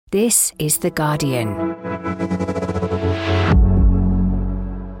This is The Guardian.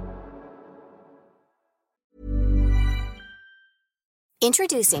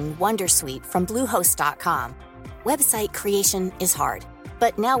 Introducing Wondersuite from Bluehost.com. Website creation is hard,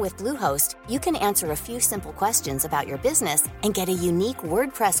 but now with Bluehost, you can answer a few simple questions about your business and get a unique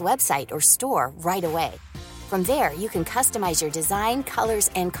WordPress website or store right away. From there, you can customize your design, colors,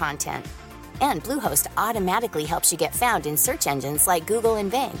 and content. And Bluehost automatically helps you get found in search engines like Google and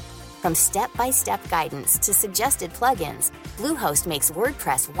Bing. From step-by-step guidance to suggested plugins, Bluehost makes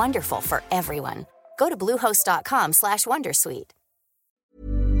WordPress wonderful for everyone. Go to bluehost.com/wondersuite.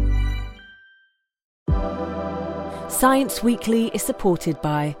 Science Weekly is supported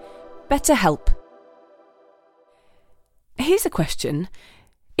by BetterHelp. Here's a question.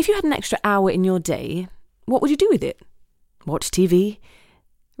 If you had an extra hour in your day, what would you do with it? Watch TV?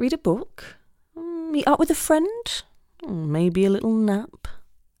 Read a book? Meet up with a friend? Maybe a little nap?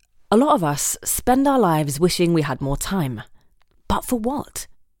 A lot of us spend our lives wishing we had more time. But for what?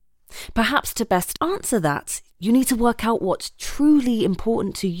 Perhaps to best answer that, you need to work out what's truly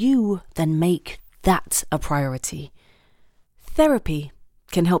important to you, then make that a priority. Therapy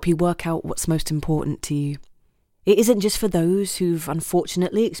can help you work out what's most important to you. It isn't just for those who've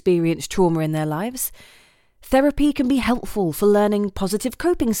unfortunately experienced trauma in their lives. Therapy can be helpful for learning positive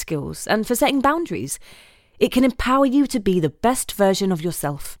coping skills and for setting boundaries. It can empower you to be the best version of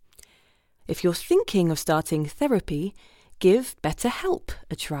yourself. If you're thinking of starting therapy, give BetterHelp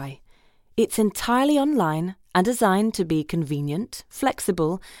a try. It's entirely online and designed to be convenient,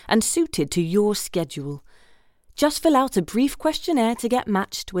 flexible, and suited to your schedule. Just fill out a brief questionnaire to get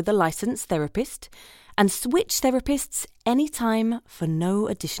matched with a licensed therapist and switch therapists anytime for no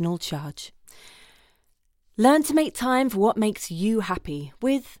additional charge. Learn to make time for what makes you happy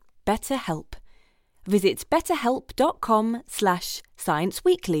with BetterHelp. Visit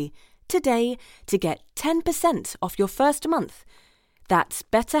betterhelp.com/scienceweekly today to get 10% off your first month. That's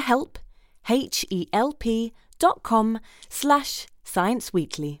BetterHelp,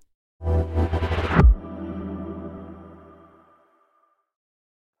 HELP.com/scienceweekly.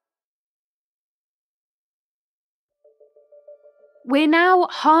 We're now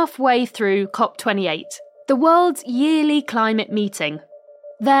halfway through Cop28, the world's yearly climate meeting.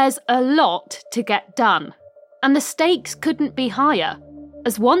 There's a lot to get done, and the stakes couldn't be higher,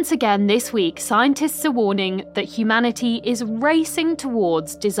 as once again this week scientists are warning that humanity is racing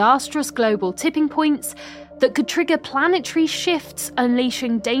towards disastrous global tipping points that could trigger planetary shifts,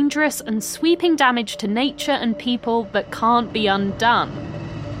 unleashing dangerous and sweeping damage to nature and people that can't be undone.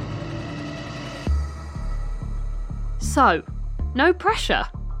 So, no pressure.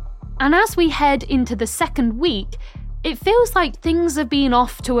 And as we head into the second week, it feels like things have been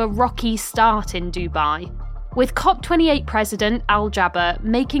off to a rocky start in Dubai, with Cop28 President Al Jaber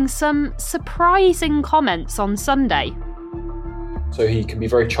making some surprising comments on Sunday. So he can be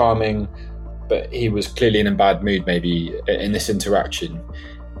very charming, but he was clearly in a bad mood maybe in this interaction.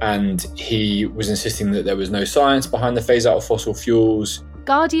 And he was insisting that there was no science behind the phase out of fossil fuels.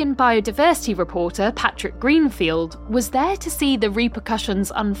 Guardian biodiversity reporter Patrick Greenfield was there to see the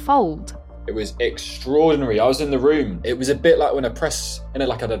repercussions unfold. It was extraordinary. I was in the room. It was a bit like when a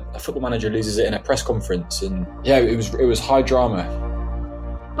football manager loses it in a press conference. And yeah, it was high drama.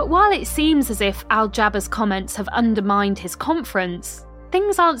 But while it seems as if Al Jaber's comments have undermined his conference,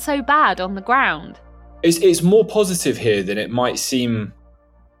 things aren't so bad on the ground. It's more positive here than it might seem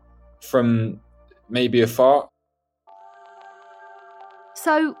from maybe afar.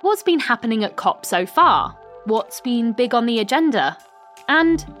 So, what's been happening at COP so far? What's been big on the agenda?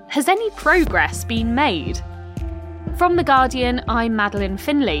 And has any progress been made? From The Guardian, I'm Madeline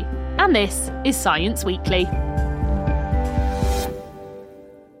Finlay, and this is Science Weekly.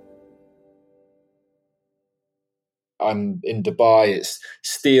 I'm in Dubai. It's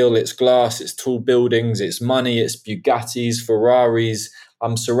steel, it's glass, it's tall buildings, it's money, it's Bugattis, Ferraris.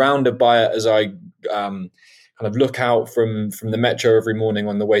 I'm surrounded by it as I kind of look out from the metro every morning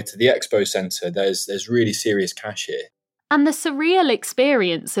on the way to the expo centre. There's really serious cash here. And the surreal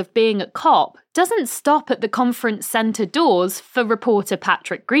experience of being at COP doesn't stop at the conference centre doors for reporter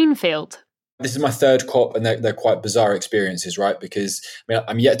Patrick Greenfield. This is my third COP, and they're quite bizarre experiences, right? Because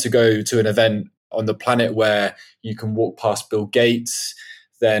I'm yet to go to an event on the planet where you can walk past Bill Gates,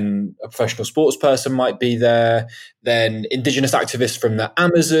 then a professional sports person might be there, then indigenous activists from the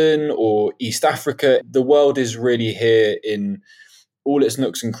Amazon or East Africa. The world is really here in all its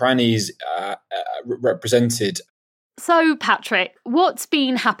nooks and crannies represented. So, Patrick, what's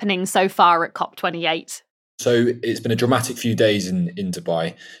been happening so far at COP28? So it's been a dramatic few days in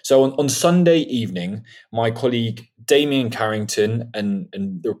Dubai. So on Sunday evening, my colleague Damien Carrington and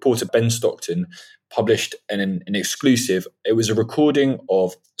the reporter Ben Stockton published an exclusive. It was a recording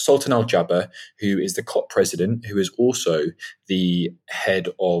of Sultan Al Jaber, who is the COP president, who is also the head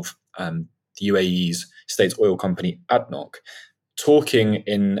of the UAE's state oil company ADNOC, talking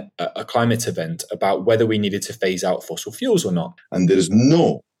in a climate event about whether we needed to phase out fossil fuels or not. And there is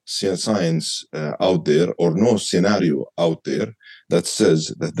no science out there or no scenario out there that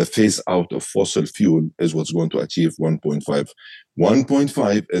says that the phase out of fossil fuel is what's going to achieve 1.5.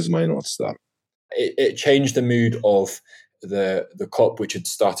 1.5 is my North Star. It changed the mood of the COP, which had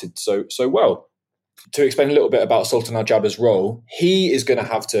started so well. To explain a little bit about Sultan Al Jaber's role, he is going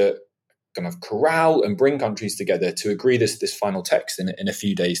to have to kind of corral and bring countries together to agree this final text in a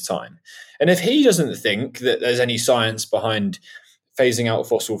few days' time. And if he doesn't think that there's any science behind phasing out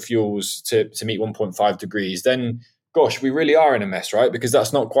fossil fuels to meet 1.5 degrees, then gosh, we really are in a mess, right? Because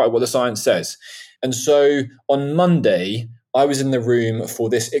that's not quite what the science says. And so on Monday, I was in the room for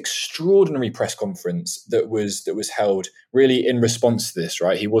this extraordinary press conference that was held really in response to this,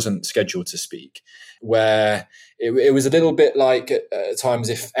 right? He wasn't scheduled to speak, where it was a little bit like at times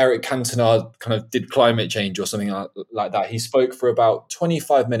if Eric Cantona kind of did climate change or something like that. He spoke for about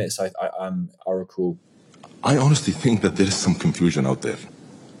 25 minutes, I recall. I honestly think that there is some confusion out there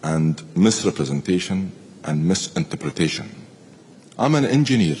and misrepresentation and misinterpretation. I'm an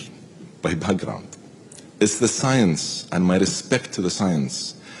engineer by background. It's the science and my respect to the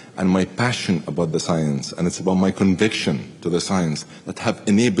science and my passion about the science, and it's about my conviction to the science that have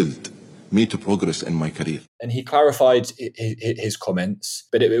enabled me to progress in my career. And he clarified his comments,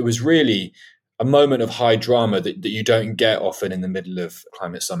 but it was really a moment of high drama that you don't get often in the middle of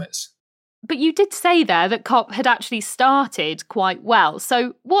climate summits. But you did say there that COP had actually started quite well.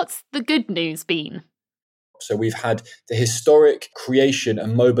 So what's the good news been? So we've had the historic creation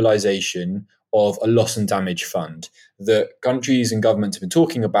and mobilization of a loss and damage fund that countries and governments have been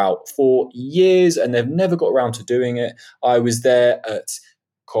talking about for years, and they've never got around to doing it. I was there at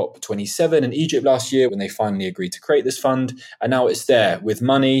Cop28 in Egypt last year when they finally agreed to create this fund, and now it's there with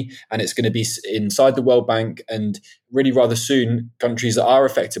money, and it's going to be inside the World Bank, and really rather soon countries that are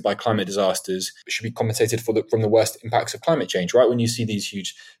affected by climate disasters should be compensated from the worst impacts of climate change, right? When you see these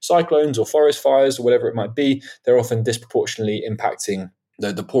huge cyclones or forest fires or whatever it might be, they're often disproportionately impacting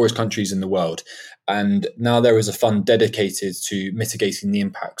the poorest countries in the world. And now there is a fund dedicated to mitigating the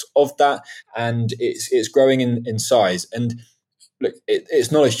impacts of that, and it's growing in size. And look,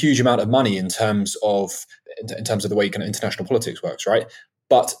 it's not a huge amount of money in terms of the way kind of international politics works, right?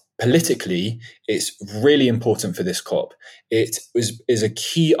 But politically, it's really important for this COP. It is a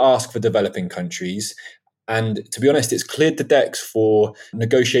key ask for developing countries. And to be honest, it's cleared the decks for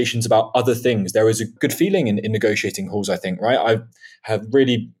negotiations about other things. There is a good feeling in negotiating halls, I think, right? I have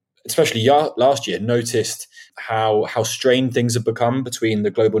really, especially last year, noticed how strained things have become between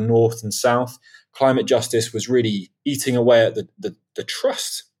the global north and south. Climate justice was really eating away at the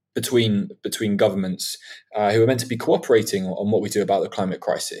trust between governments who are meant to be cooperating on what we do about the climate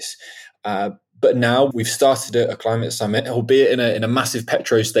crisis. But now we've started a climate summit, albeit in a massive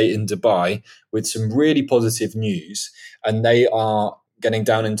petro state in Dubai, with some really positive news. And they are getting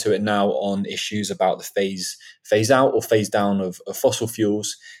down into it now on issues about the phase out or phase down of fossil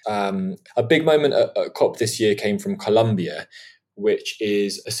fuels. A big moment at COP this year came from Colombia, which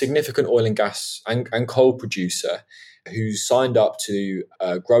is a significant oil and gas and coal producer who signed up to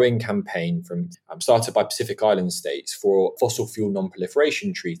a growing campaign started by Pacific Island states for a fossil fuel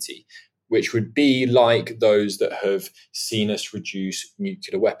non-proliferation treaty, which would be like those that have seen us reduce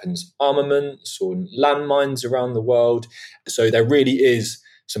nuclear weapons armaments or landmines around the world. So there really is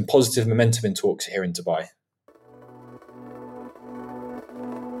some positive momentum in talks here in Dubai.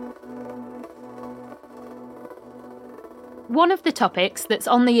 One of the topics that's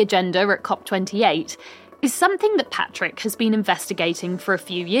on the agenda at COP28 is something that Patrick has been investigating for a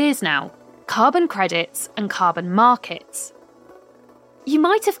few years now: carbon credits and carbon markets. You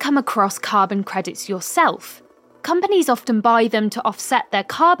might have come across carbon credits yourself. Companies often buy them to offset their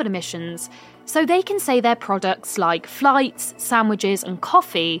carbon emissions, so they can say their products like flights, sandwiches, and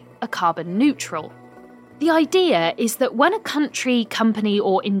coffee are carbon neutral. The idea is that when a country, company,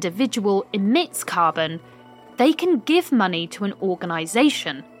 or individual emits carbon, they can give money to an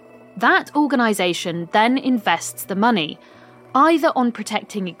organisation. That organisation then invests the money, either on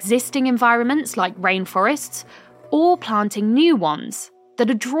protecting existing environments like rainforests, or planting new ones that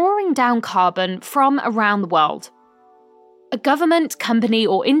are drawing down carbon from around the world. A government, company,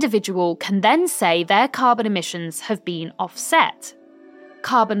 or individual can then say their carbon emissions have been offset.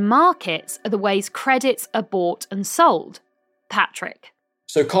 carbon markets are the ways credits are bought and sold. Patrick.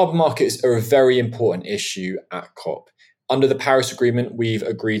 So carbon markets are a very important issue at COP. Under the Paris Agreement, we've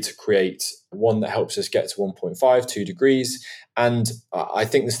agreed to create one that helps us get to 1.5, 2 degrees. And I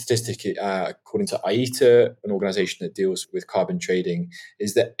think the statistic, according to IETA, an organisation that deals with carbon trading,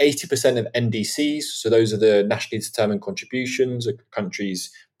 is that 80% of NDCs, so those are the nationally determined contributions, a country's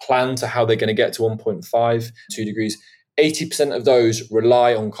plan to how they're going to get to 1.5, 2 degrees, 80% of those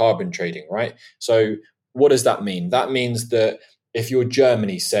rely on carbon trading, right? So what does that mean? That means that if you're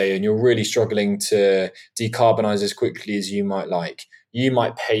Germany, say, and you're really struggling to decarbonize as quickly as you might like, you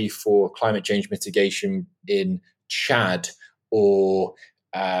might pay for climate change mitigation in Chad or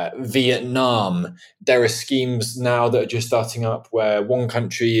Vietnam. There are schemes now that are just starting up where one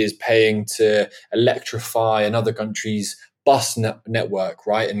country is paying to electrify another country's bus network,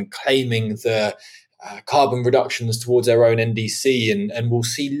 right? And claiming the carbon reductions towards their own NDC. And we'll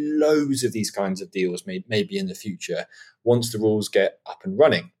see loads of these kinds of deals maybe in the future once the rules get up and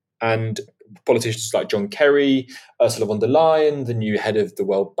running. And politicians like John Kerry, Ursula von der Leyen, the new head of the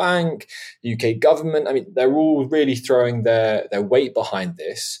World Bank, the UK government, I mean, they're all really throwing their weight behind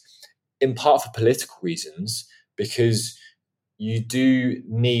this, in part for political reasons, because you do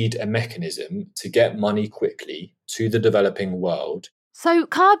need a mechanism to get money quickly to the developing world. So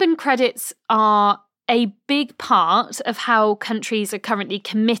carbon credits are a big part of how countries are currently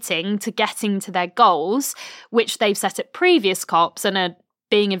committing to getting to their goals, which they've set at previous COPs and are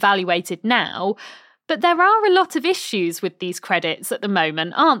being evaluated now. But there are a lot of issues with these credits at the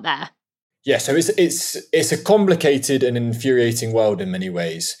moment, aren't there? Yeah, so it's a complicated and infuriating world in many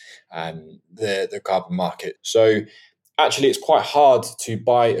ways, the carbon market. So actually, it's quite hard to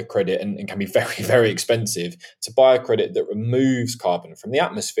buy a credit and can be very, very expensive to buy a credit that removes carbon from the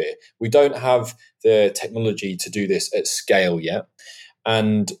atmosphere. We don't have the technology to do this at scale yet.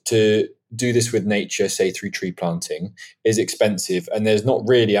 And to do this with nature, say through tree planting, is expensive. And there's not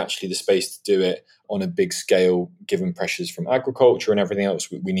really actually the space to do it on a big scale, given pressures from agriculture and everything else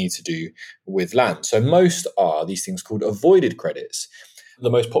we need to do with land. So most are these things called avoided credits. The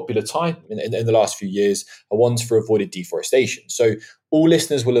most popular type in the last few years are ones for avoided deforestation. So all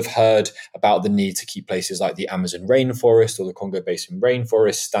listeners will have heard about the need to keep places like the Amazon rainforest or the Congo Basin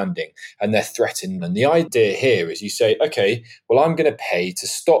rainforest standing, and they're threatened. And the idea here is you say, okay, well, I'm going to pay to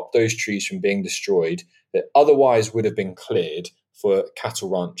stop those trees from being destroyed that otherwise would have been cleared for cattle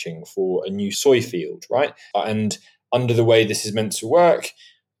ranching, for a new soy field, right? And under the way this is meant to work,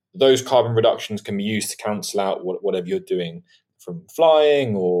 those carbon reductions can be used to cancel out whatever you're doing from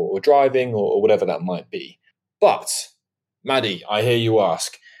flying or driving or whatever that might be. But, Maddie, I hear you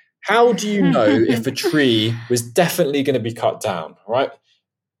ask, how do you know if a tree was definitely going to be cut down, right?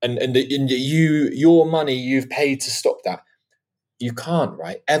 And your money you've paid to stop that? You can't,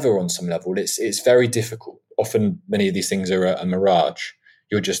 right? Ever on some level. It's very difficult. Often many of these things are a mirage.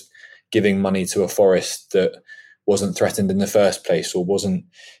 You're just giving money to a forest that wasn't threatened in the first place or wasn't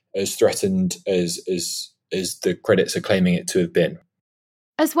as threatened as the credits are claiming it to have been.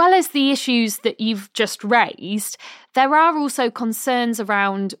 As well as the issues that you've just raised, there are also concerns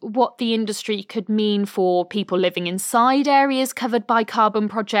around what the industry could mean for people living inside areas covered by carbon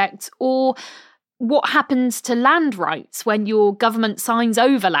projects, or what happens to land rights when your government signs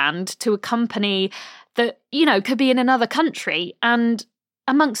over land to a company that, could be in another country. And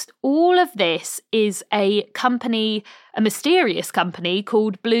amongst all of this is a mysterious company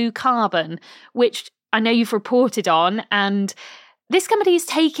called Blue Carbon, which I know you've reported on, and this company is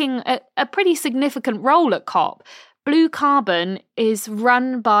taking a pretty significant role at COP. Blue Carbon is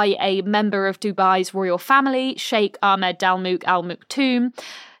run by a member of Dubai's royal family, Sheikh Ahmed Al Maktoum,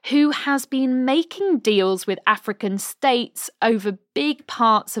 who has been making deals with African states over big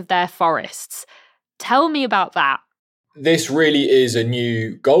parts of their forests. Tell me about that. This really is a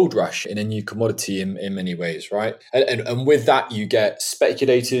new gold rush in a new commodity in many ways, right? And with that, you get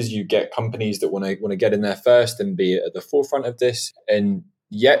speculators, you get companies that want to get in there first and be at the forefront of this, and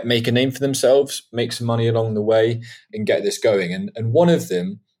yet make a name for themselves, make some money along the way, and get this going. And one of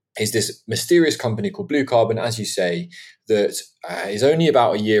them is this mysterious company called Blue Carbon, as you say, that is only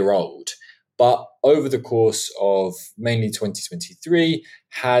about a year old, but over the course of mainly 2023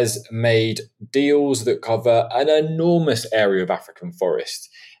 has made deals that cover an enormous area of African forest.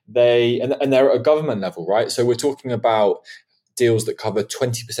 They're at a government level, right? So we're talking about deals that cover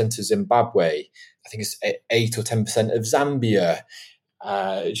 20% of Zimbabwe, I think it's 8 or 10% of Zambia,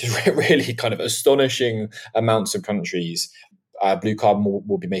 just really kind of astonishing amounts of countries. Blue Carbon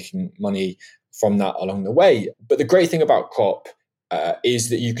will be making money from that along the way. But the great thing about COP is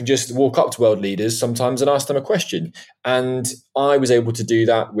that you can just walk up to world leaders sometimes and ask them a question. And I was able to do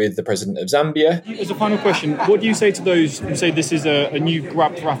that with the president of Zambia. As a final question, what do you say to those who say this is a new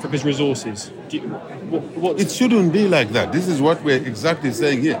grab for Africa's resources? It shouldn't be like that. This is what we're exactly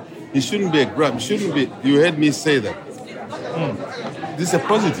saying here. It shouldn't be a grab. It shouldn't be. You heard me say that. This is a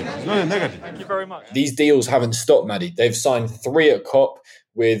positive. It's not a negative. Thank you very much. These deals haven't stopped, Maddie. They've signed 3 at COP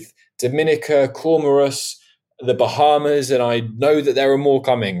with Dominica, Comoros, the Bahamas, and I know that there are more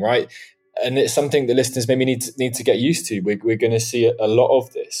coming, right? And it's something that listeners maybe need to get used to. We're going to see a lot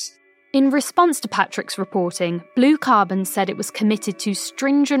of this. In response to Patrick's reporting, Blue Carbon said it was committed to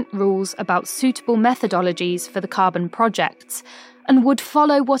stringent rules about suitable methodologies for the carbon projects and would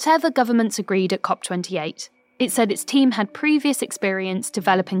follow whatever governments agreed at COP28. It said its team had previous experience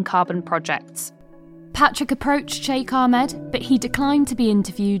developing carbon projects. Patrick approached Sheikh Ahmed, but he declined to be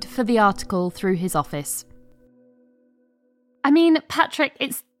interviewed for the article through his office. I mean, Patrick,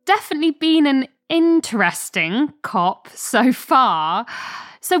 it's definitely been an interesting COP so far.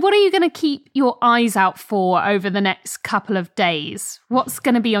 So what are you going to keep your eyes out for over the next couple of days? What's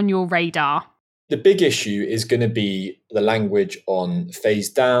going to be on your radar? The big issue is going to be the language on phase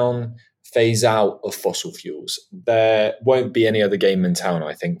down, phase out of fossil fuels. There won't be any other game in town,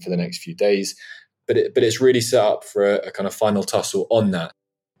 I think, for the next few days. But it's really set up for a kind of final tussle on that.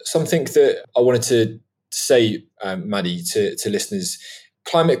 Something that I wanted to say, Maddie, to listeners,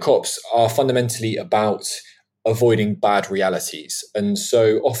 climate COPs are fundamentally about avoiding bad realities. And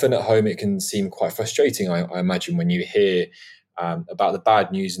so often at home, it can seem quite frustrating, I imagine, when you hear about the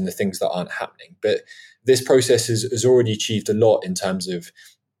bad news and the things that aren't happening. But this process has already achieved a lot in terms of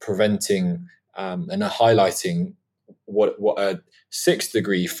preventing and highlighting what a 6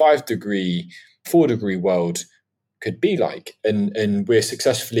 degree, 5 degree, 4 degree world could be like. And we're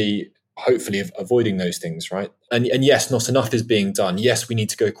successfully, hopefully, avoiding those things, right? And yes, not enough is being done. Yes, we need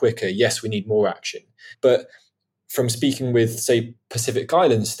to go quicker. Yes, we need more action. But from speaking with, say, Pacific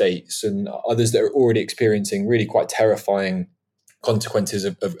Island states and others that are already experiencing really quite terrifying consequences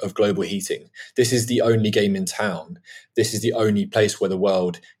of global heating, this is the only game in town. This is the only place where the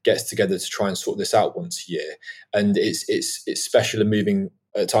world gets together to try and sort this out once a year. And it's special and moving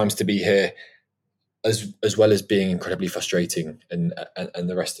at times to be here, as well as being incredibly frustrating and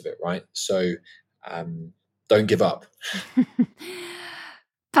the rest of it, right? So don't give up.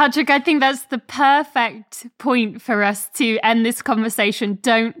 Patrick, I think that's the perfect point for us to end this conversation.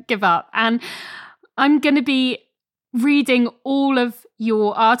 Don't give up. And I'm going to be reading all of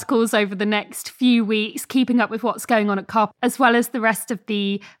your articles over the next few weeks, keeping up with what's going on at COP, as well as the rest of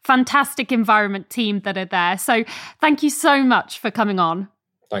the fantastic environment team that are there. So thank you so much for coming on.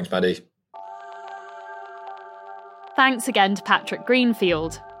 Thanks, Maddie. Thanks again to Patrick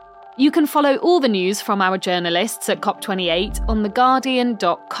Greenfield. You can follow all the news from our journalists at Cop28 on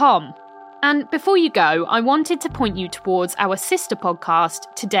theguardian.com. And before you go, I wanted to point you towards our sister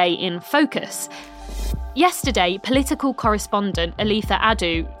podcast, Today in Focus. Yesterday, political correspondent Alitha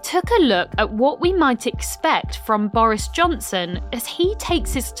Adu took a look at what we might expect from Boris Johnson as he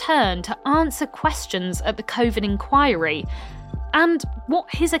takes his turn to answer questions at the COVID inquiry, and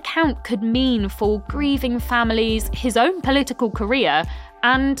what his account could mean for grieving families, his own political career,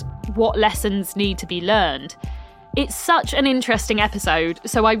 and what lessons need to be learned. It's such an interesting episode,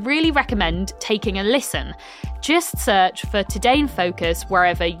 so I really recommend taking a listen. Just search for Today in Focus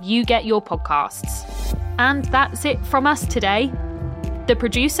wherever you get your podcasts. And that's it from us today. The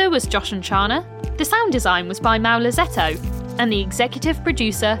producer was Josh and Chana, the sound design was by Mau Lazzetto, and the executive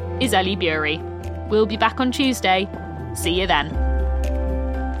producer is Ellie Bury. We'll be back on Tuesday. See you then.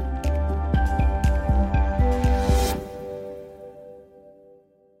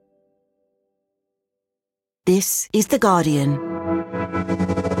 This is The Guardian.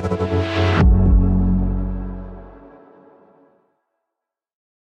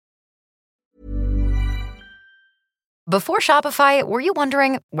 Before Shopify, were you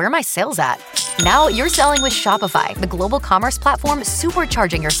wondering, where are my sales at? Now you're selling with Shopify, the global commerce platform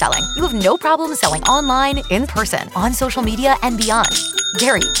supercharging your selling. You have no problem selling online, in person, on social media, and beyond.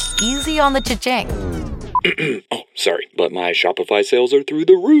 Gary, easy on the cha-ching. Oh, sorry, but my Shopify sales are through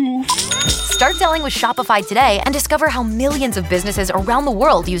the roof. Start selling with Shopify today and discover how millions of businesses around the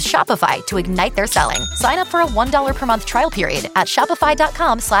world use Shopify to ignite their selling. Sign up for a $1 per month trial period at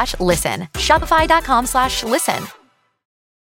shopify.com/listen. Shopify.com/listen.